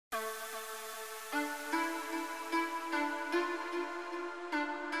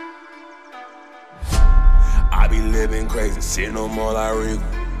living crazy, sitting on more like Regal.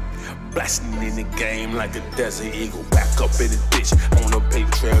 Blasting in the game like a desert eagle. Back up in the ditch, on the paper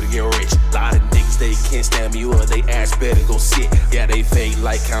trail to get rich. Lot of niggas, they can't stand me or they ass better go sit. Yeah, they fake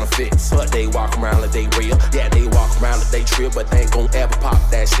like counterfeits, but they walk around like they real. Yeah, they walk around like they trill, but they ain't gon' ever pop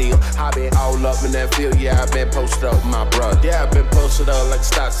that steel. I been all up in that field, yeah, I been posted up with my brother. Yeah, I been posted up like a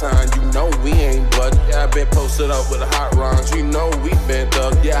stop sign, you know we ain't budging. Yeah, I been posted up with a hot rounds, you know we been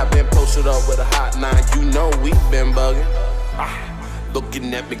thugging. Yeah, I been posted up with a hot 9, you know we been bugging.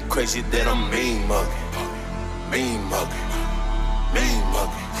 Looking at me crazy that I'm mean mugging, mean mugging, mean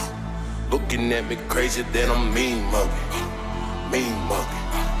mugging. Looking at me crazy that I'm mean mugging, mean mugging,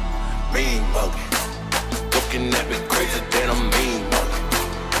 mean mugging. Looking at me crazy that I'm mean mugging,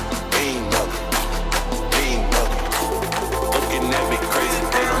 mean mugging, mean mugging. Looking at me crazy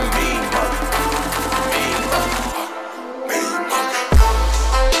that I'm mean mugging, mean mugging, mean mugging.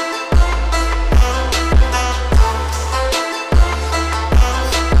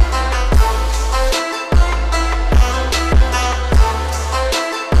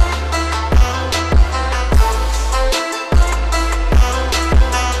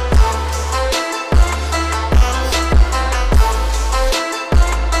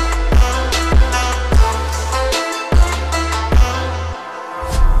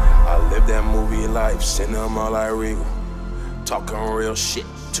 Sitting them all like Regal, talking real shit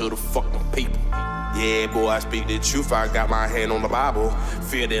to the fucking people. Yeah, boy, I speak the truth, I got my hand on the Bible.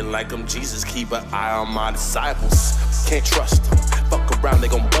 Feeling like I'm Jesus, keep an eye on my disciples. Can't trust them, fuck around, they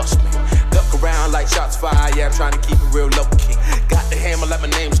gon' bust me. Duck around like shots fired, yeah, I'm trying to keep it real low-key. Got the hammer like my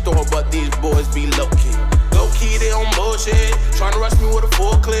name's Storm, but these boys be low-key. Low-key, they on bullshit, trying to rush me with a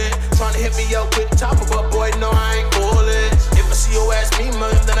full clip. Trying to hit me up with the topper, but boy, no, I ain't coolin'. If I see your ass me,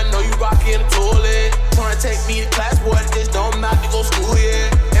 man, then I know you rockin' the toilet. Trying to take me to class, boy, this don't matter to go school, yeah.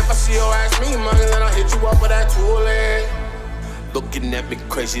 If I see your ass me, man, then I'll hit you up with that toilet. Looking at me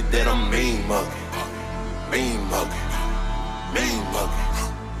crazy that I'm mean mugging, mean mugging, mean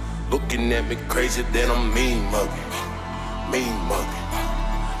mugging. Looking at me crazy that I'm mean mugging, mean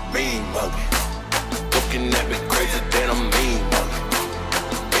mugging, mean mugging. Looking at me crazy that I'm mean mugging.